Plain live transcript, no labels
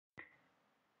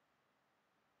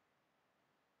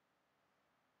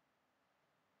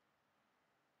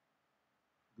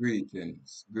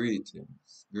Greetings,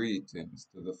 greetings, greetings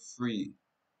to the free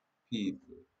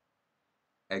people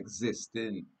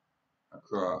existing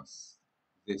across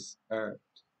this earth.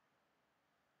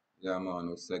 Yeah, man,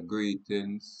 we say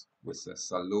greetings, we say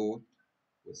salute,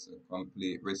 we say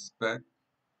complete respect,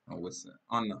 and we say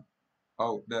honor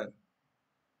out there.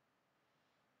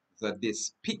 The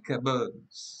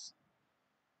despicables,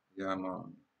 yeah,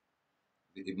 man,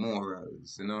 the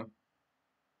immorals,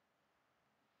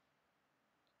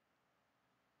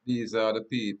 These are the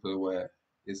people where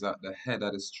is at the head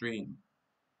of the stream,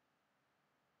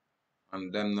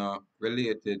 and them not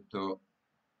related to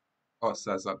us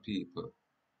as a people.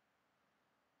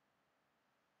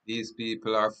 These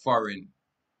people are foreign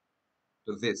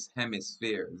to this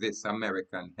hemisphere, this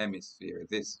American hemisphere,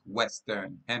 this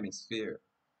Western hemisphere,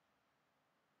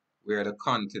 where the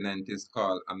continent is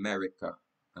called America.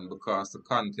 And because the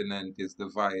continent is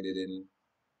divided in,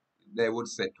 they would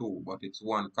say two, but it's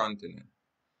one continent.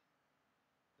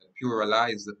 They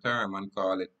pluralize the term and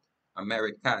call it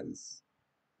Americas.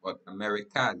 But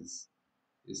Americas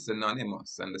is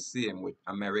synonymous and the same with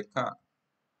America.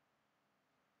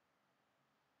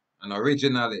 And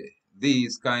originally,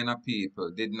 these kind of people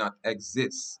did not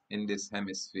exist in this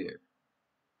hemisphere.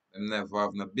 Them never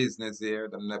have no business here,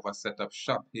 them never set up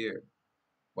shop here.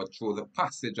 But through the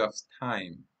passage of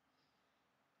time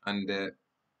and the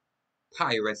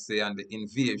piracy and the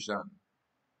invasion,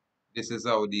 this is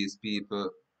how these people,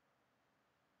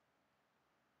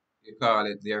 you call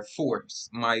it their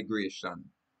forced migration,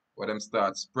 where them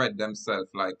start spread themselves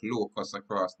like locusts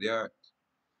across the earth,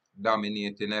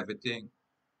 dominating everything,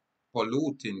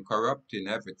 polluting, corrupting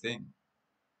everything.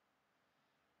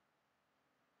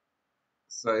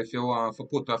 So if you want to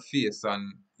put a face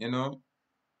on,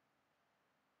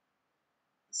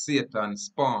 Satan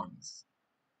spawns,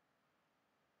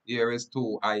 here is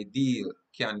two ideal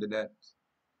candidates.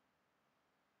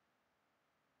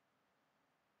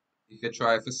 If you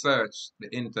try to search the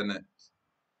internet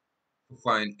to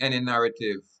find any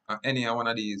narrative or any one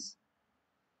of these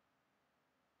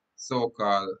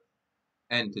so-called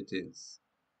entities,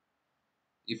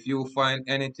 if you find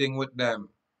anything with them,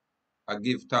 I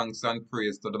give thanks and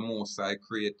praise to the Most High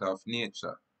Creator of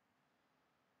nature,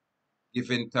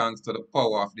 giving thanks to the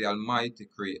power of the Almighty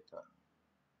Creator.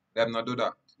 Them not do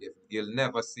that. You'll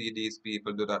never see these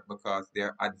people do that because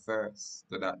they're adverse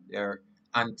to that. They're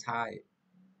anti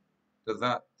to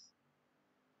that.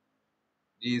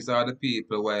 These are the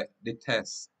people who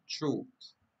detest truth.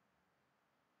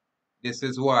 This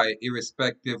is why,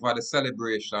 irrespective of the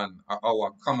celebration of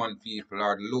our common people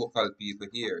or the local people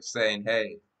here saying,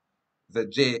 hey, the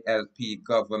JLP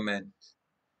government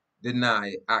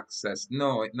deny access.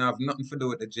 No, it have nothing to do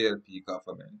with the JLP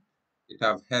government. It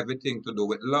have everything to do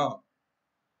with law.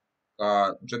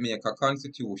 Jamaica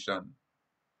Constitution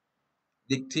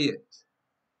dictate.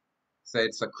 Say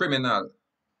it's a criminal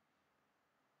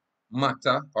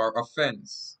matter or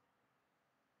offense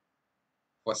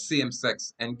for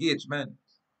same-sex engagement.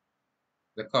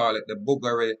 They call it the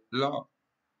Buggery law.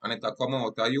 And it come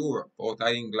out of Europe, out of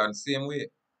England, same way.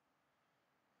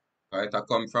 It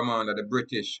come from under the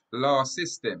British law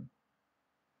system.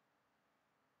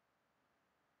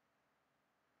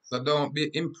 So don't be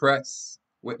impressed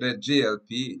with the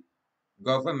JLP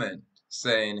government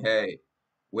saying, hey,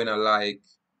 we don't like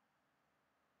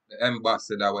the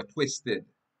embassy that were twisted.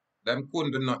 Them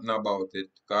couldn't do nothing about it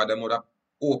because them would have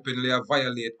openly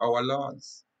violate our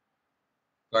laws.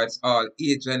 Because it's all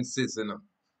agencies,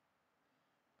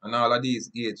 And all of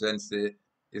these agencies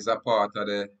is a part of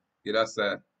the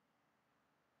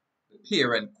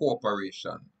parent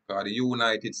corporation. Because the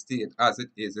United States, as it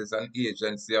is an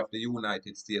agency of the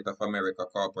United States of America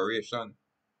Corporation.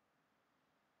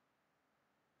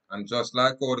 And just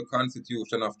like how the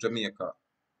Constitution of Jamaica,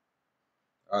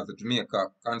 or the Jamaica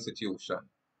Constitution,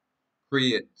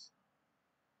 create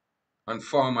and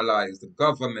formalize the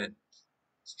government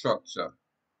structure,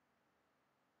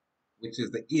 which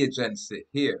is the agency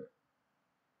here.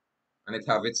 And it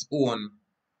have its own,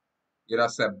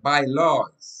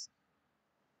 bylaws.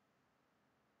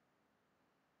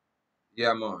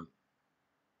 Yeah, man.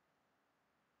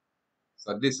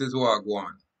 So this is what I go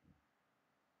on.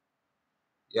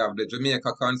 You have the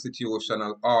Jamaica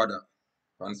Constitutional Order.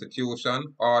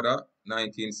 Constitution Order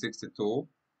 1962.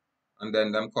 And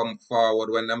then them come forward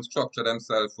when them structure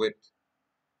themselves with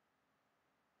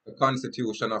the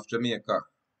Constitution of Jamaica.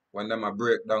 When them a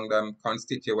break down them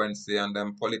constituency and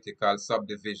them political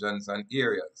subdivisions and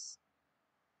areas.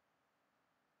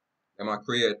 Them a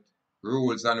create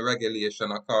rules and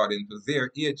regulation according to their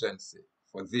agency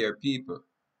for their people.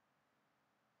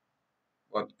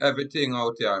 But everything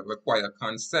out here require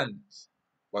consent.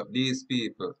 But these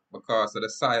people, because of the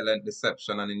silent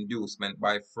deception and inducement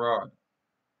by fraud,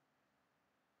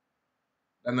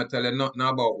 them not tell you nothing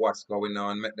about what's going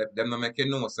on. Them not make you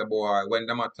know, say boy, when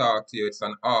them a talk to you, it's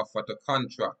an offer to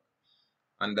contract.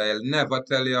 And they'll never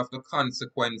tell you of the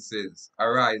consequences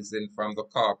arising from the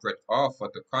corporate offer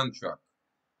to contract.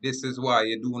 This is why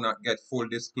you do not get full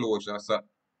disclosure. So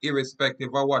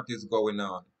irrespective of what is going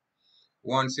on,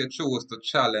 once you choose to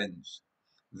challenge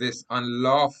this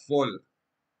unlawful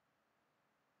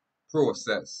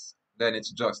process, then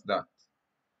it's just that.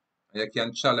 You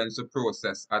can challenge the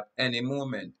process at any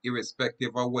moment,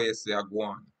 irrespective of where you say I go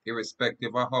on,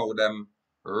 irrespective of how them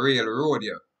railroad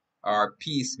you or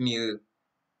piecemeal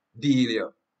deal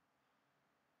you.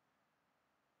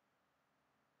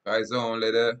 It's only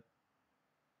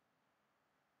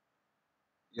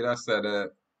you just said,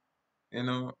 the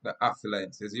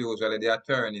affluence is usually the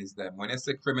attorneys them. When you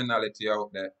see criminality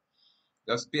out there,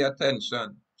 just pay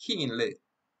attention keenly.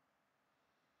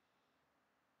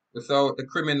 Without the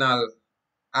criminal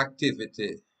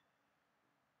activity,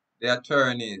 the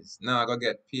attorneys now go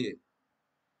get paid.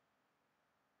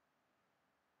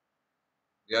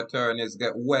 The attorneys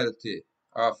get wealthy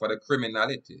off of the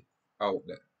criminality out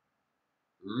there.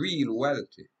 Real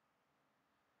wealthy.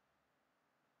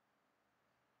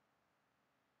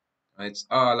 And it's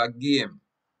all a game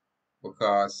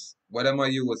because what them I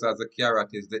use as a carrot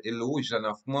is the illusion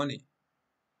of money,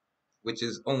 which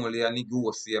is only a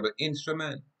negotiable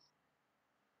instrument.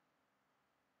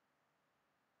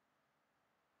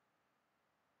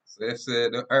 So they say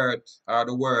the earth or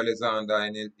the world is under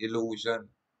an illusion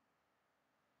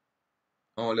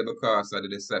only because of the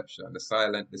deception, the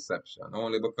silent deception,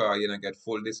 only because you don't get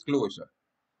full disclosure.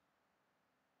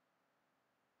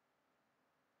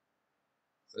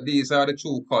 So these are the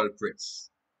true culprits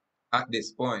at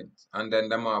this point, and then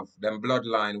them have them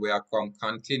bloodline where come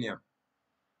continue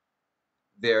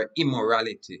their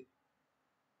immorality.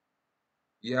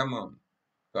 Yeah, man.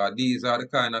 Because these are the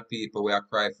kind of people where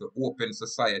cry for open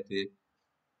society,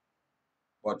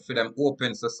 but for them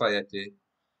open society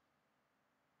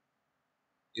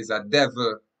is a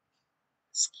devil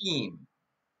scheme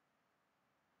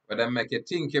where they make you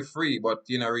think you're free, but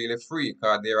you're not really free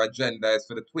because their agenda is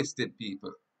for the twisted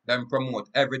people. Them promote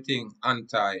everything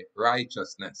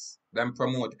anti-righteousness. Them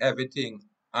promote everything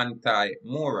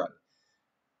anti-moral.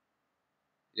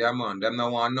 Yeah, man, them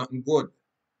no want nothing good.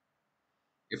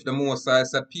 If the Most High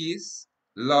say peace,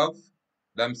 love,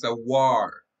 them say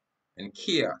war and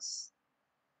chaos.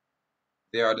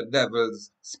 They are the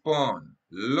devil's spawn.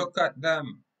 Look at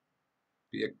them.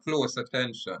 Pay close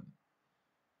attention.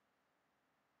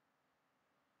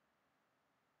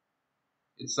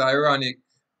 It's ironic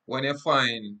when you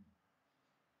find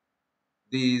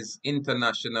these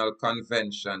international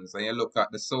conventions and you look at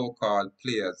the so-called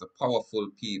players, the powerful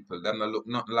people, them look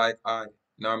not like I,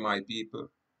 nor my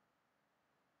people.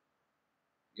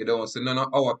 You don't see none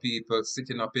of our people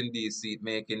sitting up in these seats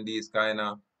making these kind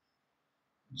of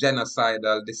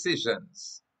genocidal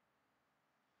decisions.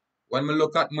 When we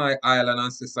look at my island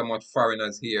and see so much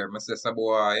foreigners here, I say, so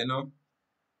boy,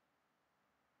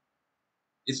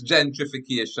 it's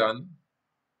gentrification.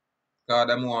 Because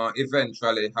them want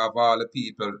eventually have all the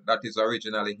people that is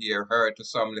originally here herd to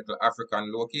some little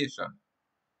African location.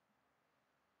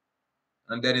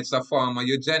 And then it's a form of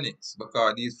eugenics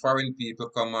because these foreign people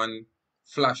come and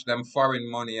flash them foreign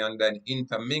money and then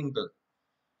intermingle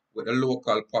with the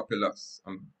local populace.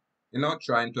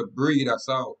 Trying to breed us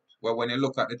out. Well, when you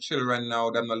look at the children now,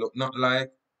 them look not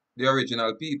like the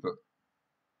original people.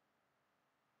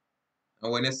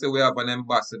 And when you say we have an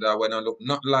ambassador, when I look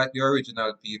not like the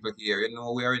original people here,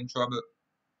 we are in trouble.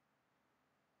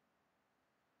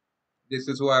 This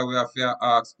is why we have to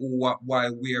ask who, what, why,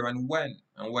 where, and when.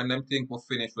 And when them think we're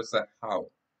finished, we say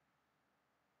how.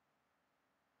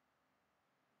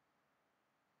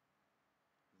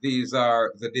 These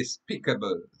are the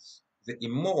despicables, the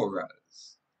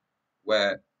immorals,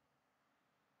 where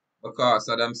because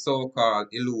of them so-called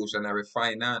illusionary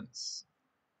finance,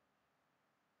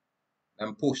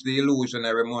 them push the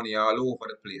illusionary money all over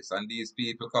the place. And these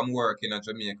people come work in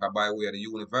Jamaica by way of the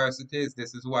universities.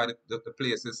 This is why the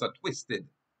place is so twisted.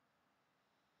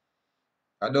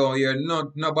 I don't hear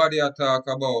nobody talk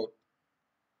about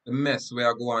the mess we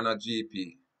are going at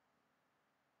GP.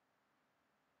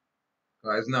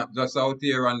 It's not just out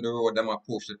here on the road them a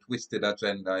push the twisted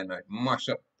agenda, mash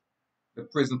up the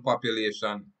prison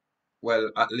population.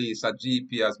 Well, at least at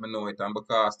GP as me know it, and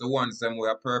because the ones them who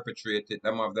are perpetrated,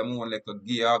 them have them own little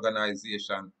gay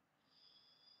organization.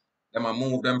 Them a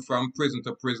move them from prison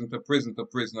to prison to prison to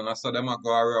prison, and I saw them a go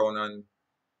around and,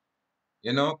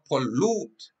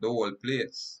 pollute the whole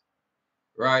place.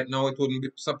 Right now, it wouldn't be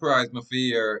surprise me for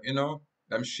hear, you know,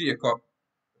 them shake up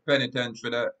penitentiary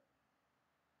there.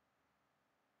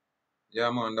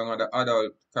 Yeah, man, down at the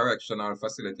adult correctional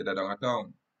facility there down at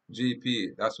town.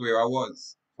 GP, that's where I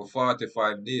was for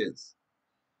 45 days.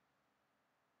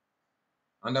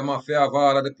 And them have to have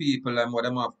all of the people them what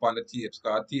them have on the tapes,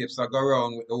 because tapes are go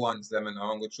around with the ones them and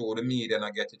go through the media and I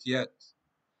get it yet.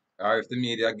 Or if the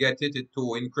media get it, it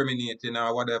too incriminating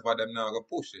or whatever, them now go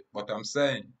push it. But I'm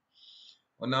saying,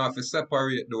 we now have to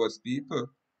separate those people,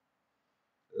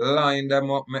 line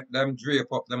them up, make them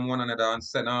drape up them one another and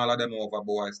send all of them over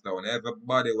boys down.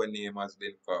 Everybody when name has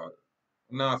been called.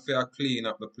 We now have to clean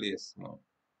up the place, man.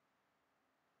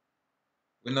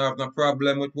 We don't have no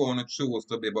problem with who wanna choose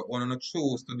to be, but when you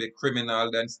choose to be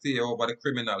criminal, then stay over the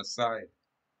criminal side.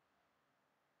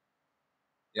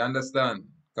 You understand?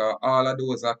 Because all of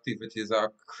those activities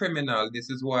are criminal.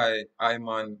 This is why I'm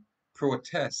on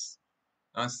protest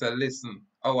and say, listen,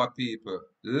 our people,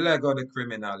 let go the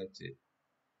criminality.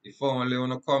 If only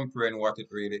you comprehend what it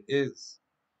really is.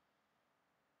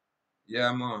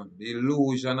 Yeah, man. The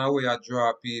illusion of way I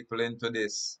draw people into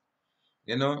this,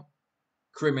 you know,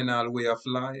 criminal way of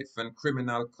life and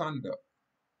criminal conduct.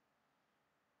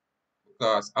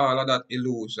 Because all of that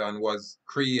illusion was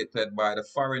created by the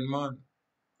foreign man.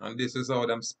 And this is how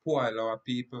them spoil our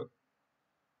people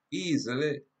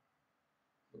easily.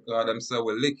 Because them say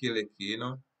we licky, you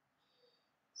know.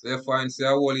 So you find say a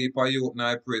whole heap of youth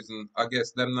in prison, I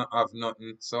guess them not have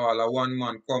nothing. So all a one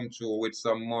man come through with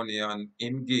some money and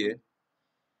him gay.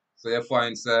 So you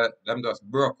find say them just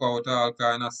broke out all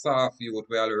kind of soft youth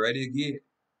we already gay.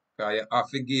 Cause you have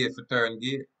to gay to turn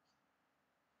gay.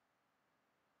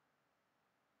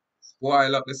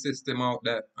 Spoil up the system out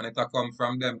there and it a come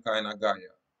from them kind of guy.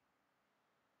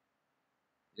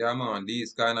 Yeah man,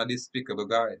 these kind of despicable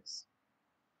guys.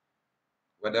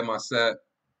 Where them a say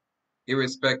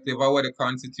irrespective of what the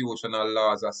constitutional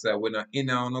laws are say, we're not in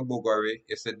on no buggery.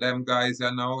 You see them guys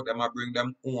you know, them a bring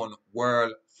them own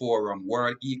world forum,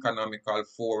 world economical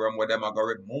forum, where them a go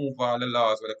remove all the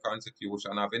laws where the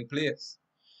constitution have in place.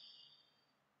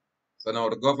 So now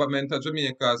the government of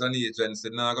Jamaica as an agency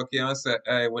now go can say,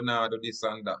 hey, we now do this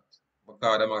and that.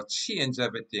 Because them a change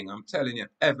everything. I'm telling you,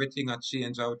 everything a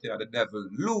change out here. The devil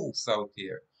loose out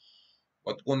here.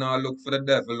 But we now look for the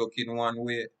devil look in one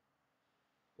way.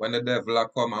 When the devil a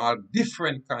come all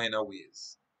different kind of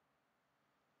ways.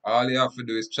 All you have to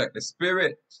do is check the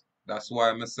spirit. That's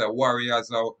why I say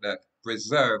warriors out there,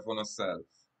 preserve on yourself.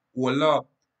 Hold up.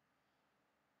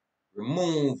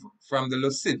 Remove from the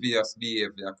lascivious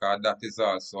behavior, because that is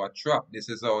also a trap. This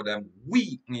is how them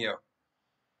weaken you.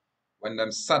 When them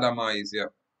sodomize you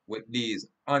with these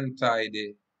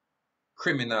untidy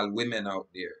criminal women out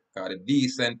there. Because the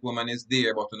decent woman is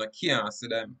there, but you can't see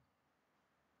them.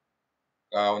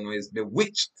 Because one is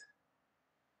bewitched.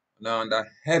 Now under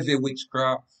heavy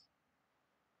witchcraft.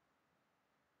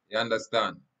 You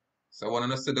understand? So when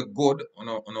you see the good,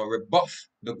 you rebuff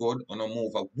the good, you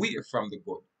move away from the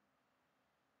good.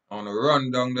 And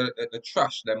run down the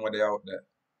trash them where they out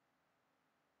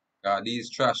there. These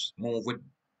trash move with a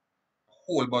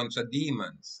whole bunch of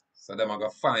demons. So them are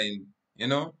gonna find, you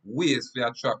know, ways to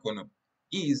attract on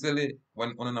easily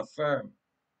when on a firm.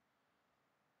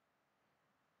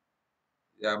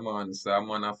 Yeah man, so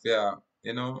man have to,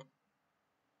 you know,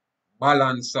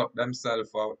 balance up themselves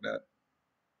out there.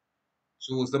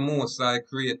 Choose the most high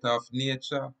creator of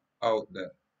nature out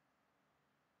there.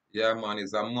 Yeah man,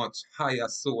 is a much higher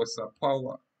source of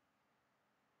power.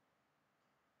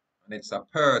 And it's a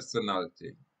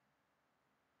personality.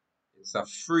 It's a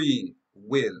free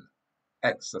will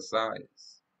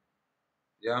exercise.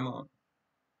 Yeah, man.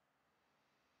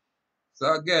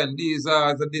 So again, these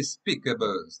are the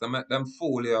despicables. They make them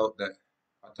fool you out there.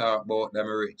 I talk about them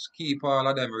rich. Keep all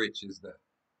of them riches there.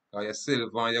 Because your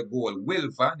silver and your gold will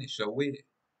vanish away.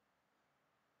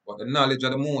 But the knowledge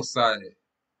of the Most High,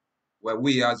 where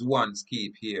we as ones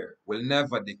keep here, will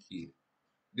never decay.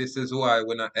 This is why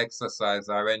we not exercise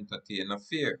or entertain no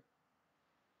fear.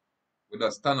 We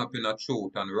just stand up in a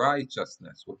truth and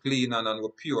righteousness. We clean and we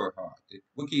pure hearted.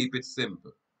 We keep it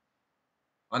simple.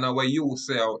 And what you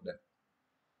say out there,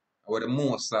 what the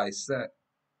Most High said,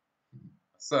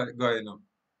 so it going on.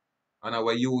 And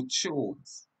what you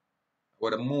choose, what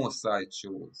the Most High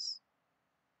choose.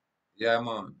 Yeah,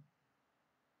 man.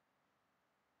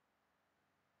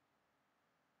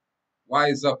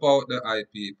 Wise up out the eye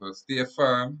people. Stay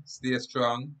firm, stay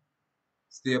strong,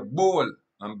 stay bold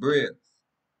and brave.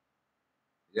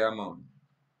 Yeah, man.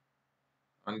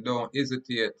 And don't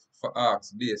hesitate for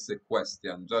ask basic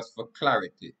question just for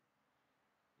clarity.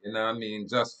 You know what I mean?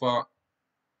 Just for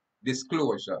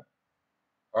disclosure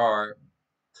or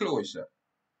closure.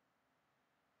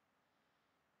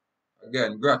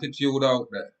 Again, gratitude out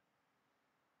there.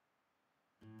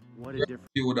 What a difference.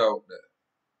 Gratitude out there.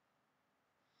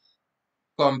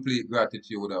 Complete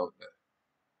gratitude out there.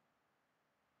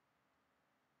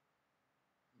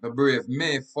 The brave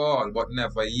may fall, but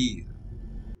never yield.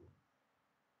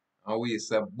 And we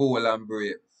say bold and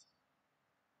brave.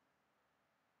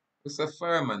 We say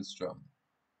firm and strong.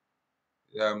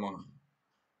 Yeah, man.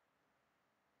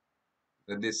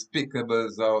 The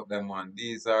despicables out there, man.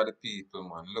 These are the people,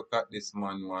 man. Look at this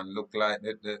man, man. Look like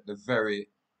the very,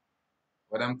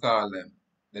 what them call them?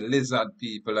 The lizard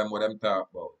people and what them talk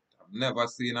about. I've never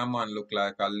seen a man look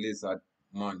like a lizard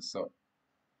man, so.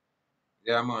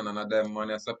 Yeah, man, and them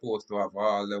man are supposed to have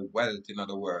all the wealth in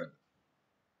the world.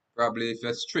 Probably if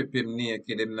you strip him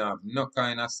naked, him not have no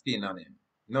kind of skin on him.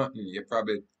 Nothing. You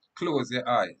probably close your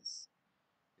eyes.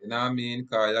 You know what I mean?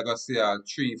 Because you're going to see all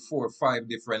 3, 4, 5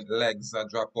 different legs that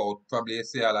drop out. Probably you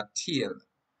see all a tail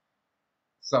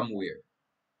somewhere.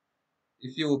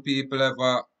 If you people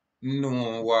ever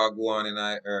know what go on in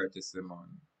the earth, you see,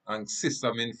 man, and see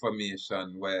some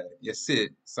information where you see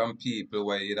some people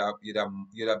where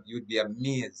you'd be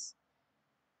amazed.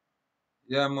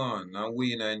 Yeah, man, and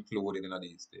we not included in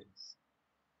these things.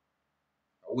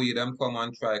 We them come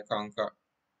and try conquer.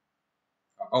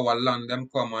 Our land them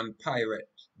come and pirate.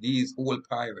 These old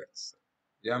pirates.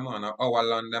 Yeah, man, our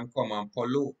land them come and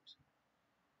pollute.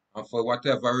 And for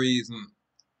whatever reason,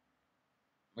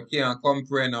 I can't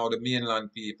comprehend how the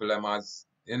mainland people them as,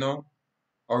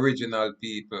 original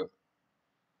people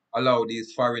allow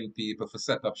these foreign people to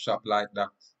set up shop like that.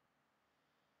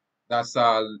 That's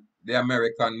all the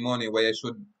American money where you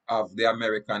should have the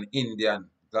American Indian,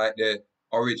 like the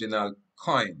original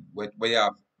coin, where you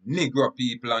have Negro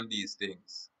people and these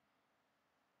things.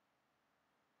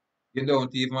 You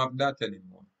don't even have that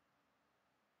anymore.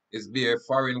 It's bare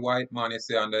foreign white money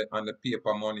say on the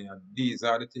paper money, and these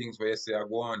are the things where you say I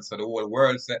go on. So the whole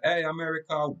world say, hey,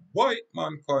 America, white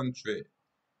man country.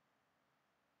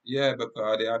 Yeah,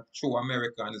 because they are true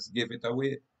Americans give it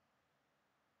away.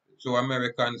 True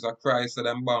Americans are Christ that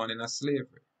them born in a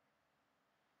slavery.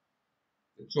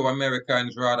 The true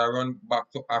Americans rather run back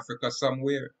to Africa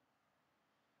somewhere.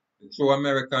 The true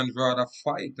Americans rather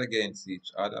fight against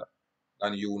each other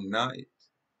than unite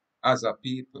as a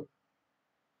people.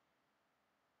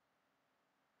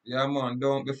 Yeah, man,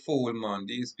 don't be fooled, man.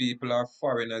 These people are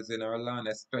foreigners in our land,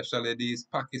 especially these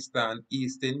Pakistan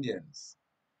East Indians.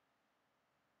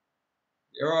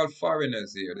 They're all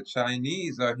foreigners here. The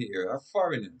Chinese are here, are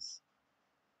foreigners.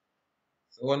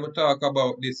 So when we talk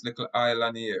about this little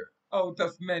island here, out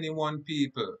of many one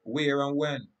people, where and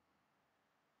when?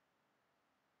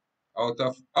 Out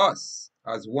of us,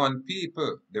 as one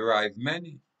people, derive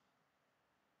many.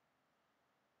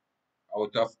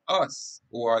 Out of us,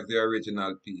 who are the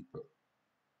original people,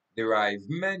 derive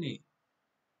many.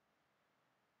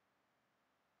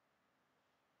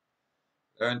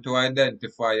 Learn to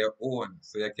identify your own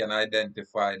so you can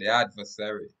identify the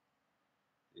adversary.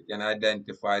 You can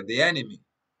identify the enemy.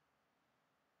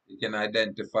 You can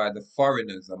identify the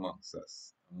foreigners amongst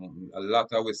us. A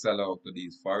lot of we sell out to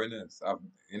these foreigners. A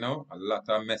lot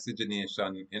of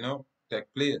miscegenation,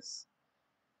 take place.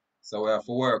 So we have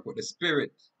to work with the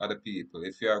spirit of the people.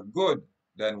 If you are good,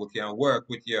 then we can work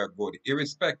with your good,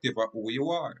 irrespective of who you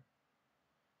are.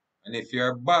 And if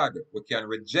you're bad, we can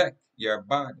reject your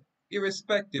bad,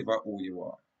 irrespective of who you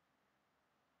are.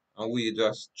 And we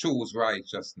just choose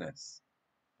righteousness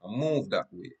and move that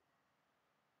way.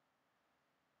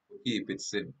 We keep it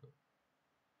simple.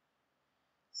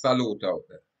 Salute out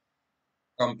there.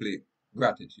 Complete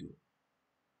gratitude.